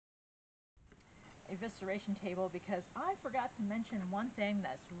evisceration table because I forgot to mention one thing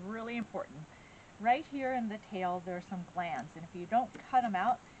that's really important. Right here in the tail there are some glands, and if you don't cut them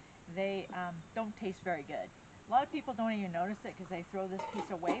out, they don't taste very good. A lot of people don't even notice it because they throw this piece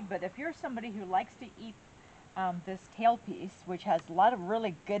away, but if you're somebody who likes to eat this tail piece, which has a lot of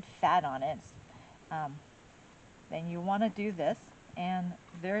really good fat on it, then you want to do this. And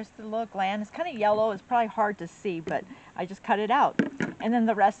there's the little gland. It's kind of yellow. It's probably hard to see, but I just cut it out. And then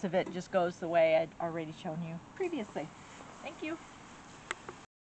the rest of it just goes the way I'd already shown you previously. Thank you.